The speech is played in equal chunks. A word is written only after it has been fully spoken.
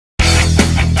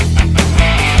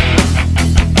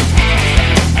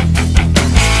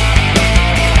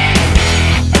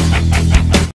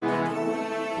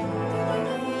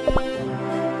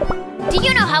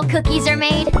cookies are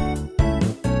made?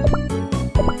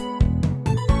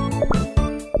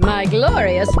 My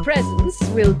glorious presence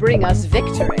will bring us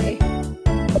victory.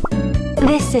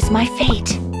 This is my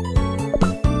fate.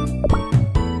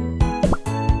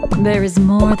 There is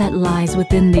more that lies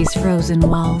within these frozen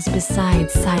walls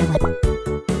besides silence.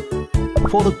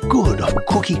 For the good of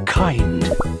cookie kind.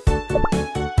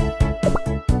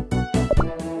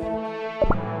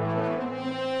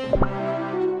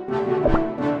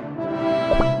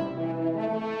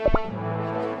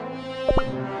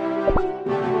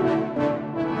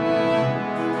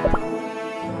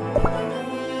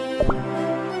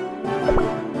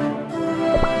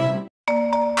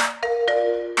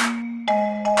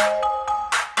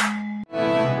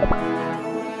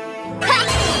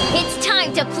 It's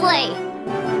time to play!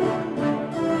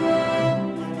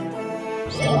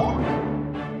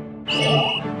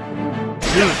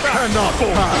 You cannot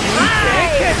pass!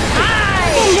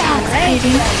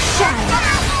 Intoxicating shadow!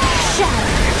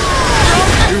 Shadow!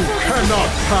 You cannot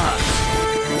pass!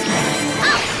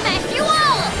 I'll smash you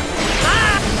all!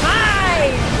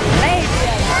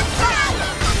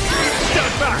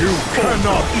 You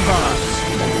cannot pass!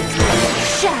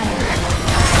 Shadow!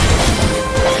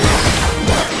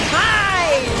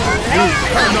 You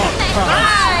cannot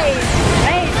pass!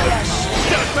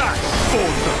 Step back,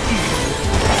 forms of evil!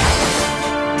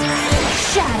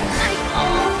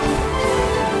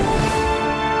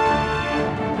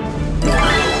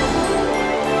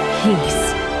 Peace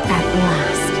at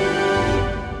last.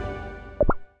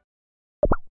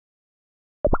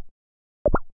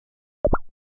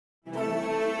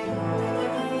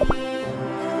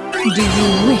 Do you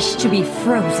wish to be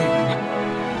frozen?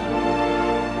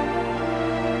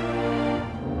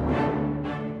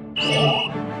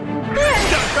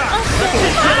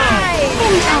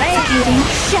 Intoxicating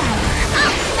shadow!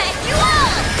 I'll smash you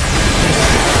all!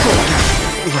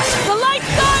 The light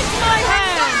guides my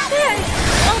hand!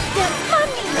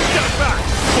 Step back,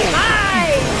 forms of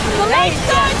The light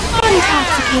guides my hand!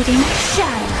 Intoxicating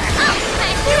shadow! I'll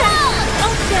smash you all!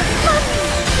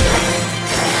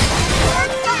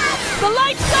 The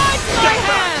light guides my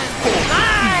hand!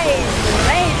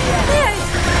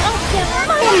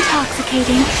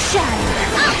 Intoxicating shadow!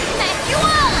 I'll smash you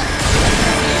all!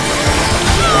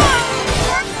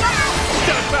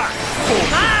 Step back, forms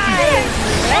of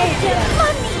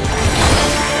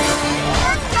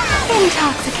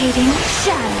Intoxicating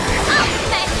shadow! I'll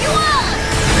smash you all!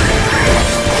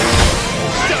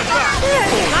 Step back,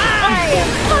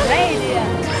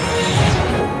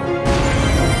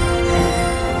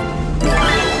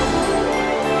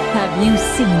 Have you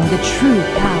seen the true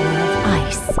power of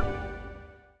ice?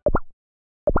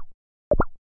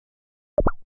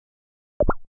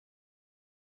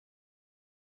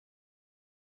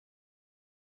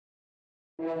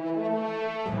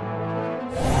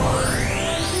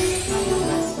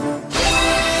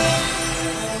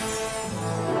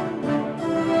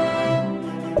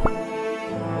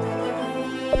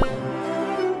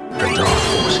 The dark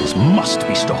forces must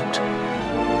be stopped.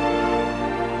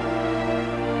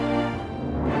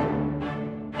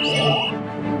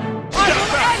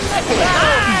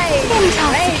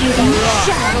 Intoxicating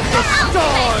shadow! I'll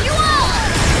smash you all!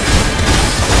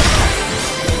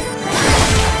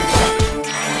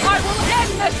 I will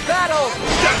end this battle!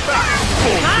 step back,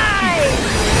 forms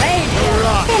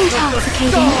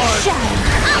Intoxicating shadow!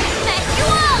 I'll smash you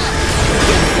all!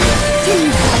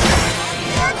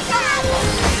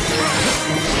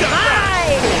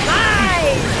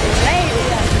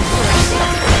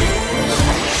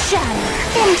 Shadow!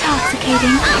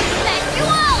 Intoxicating! I'll smash you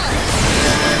all!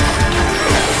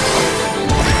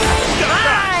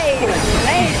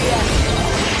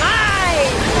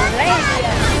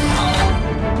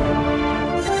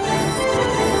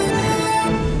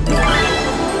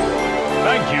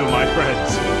 Thank you, my friends.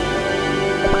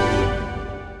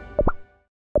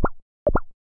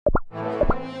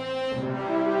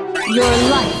 Your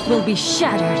life will be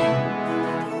shattered.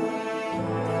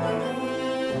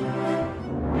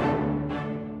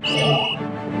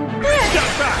 Step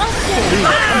back, You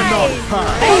cannot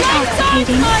pass!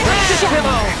 Intoxicating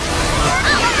shadow!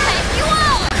 I'll smash you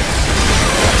all!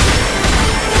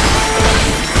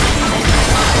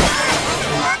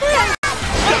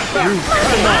 You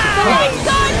cannot pass!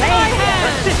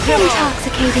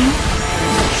 Intoxicating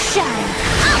shadow!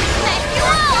 I'll smash you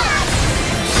all!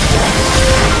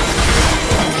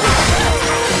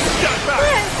 step back,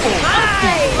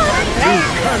 You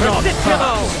cannot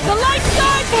pass! The light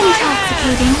guides my hand!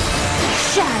 Intoxicating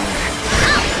shadow!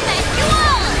 I'll smash you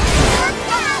all!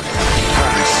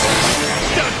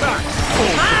 step back,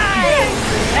 forms of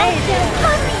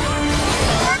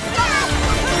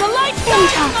The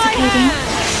Intoxicating.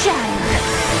 Shatter.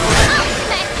 I'll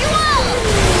smack you all!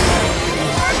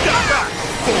 Step back!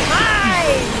 Fall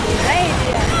to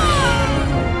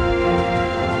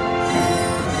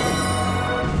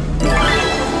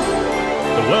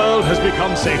the world has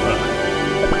become safer.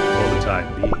 For the time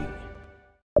being.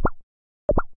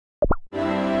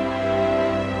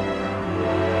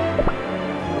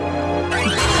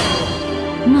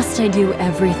 Must I do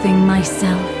everything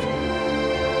myself?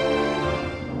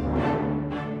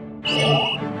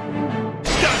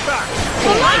 Step back!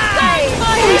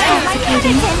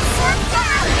 Intoxicating.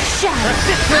 Shatter.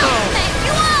 I'll smack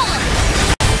you all!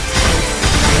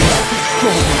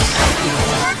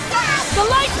 The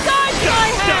light guards my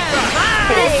hand!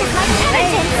 This is my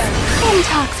penitence.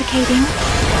 Intoxicating.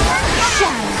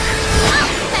 Shatter.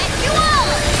 I'll smack you all!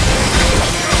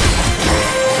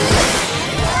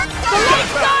 The light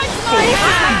guards my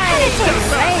hand!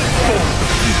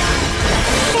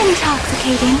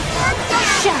 Intoxicating.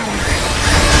 Shatter.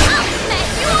 I'll smack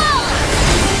you all!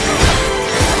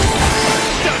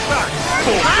 Step back!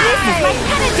 This is my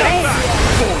penitence.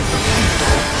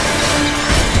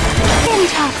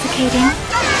 Intoxicating.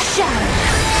 Shatter.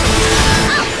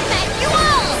 I'll smack you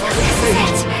all! This is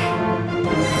it.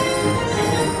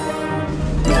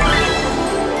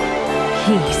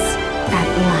 Peace at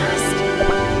last.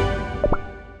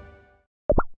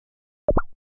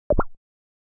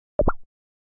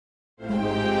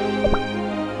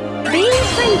 Be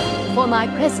thankful for my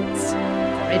presence,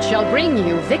 for it shall bring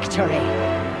you victory.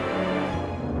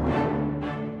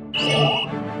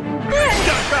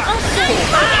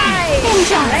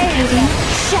 Intoxicating.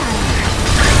 Shatter.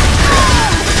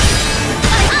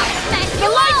 I'll smack you all! The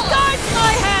light guards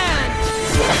my hand!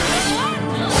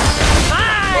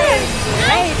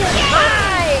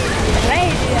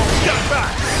 Step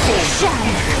back!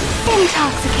 Shatter.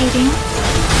 Intoxicating.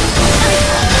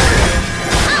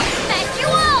 I'll smack you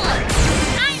all!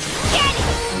 I'm steady!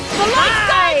 The light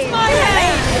guards my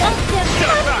hand!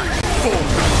 Step back!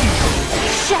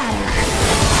 Shatter.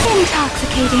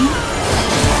 Intoxicating.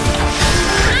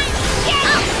 I'm steady!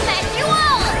 I'll smack you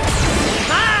all!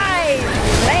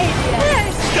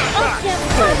 Step back!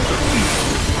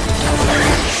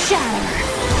 Shatter.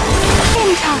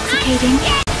 Intoxicating.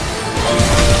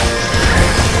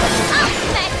 I'll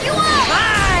smack you all!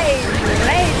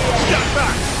 Step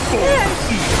back!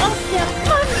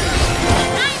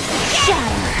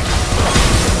 Shatter.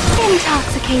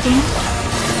 Intoxicating.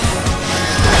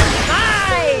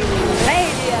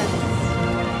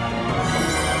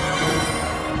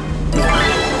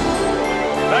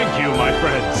 Thank you, my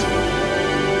friends.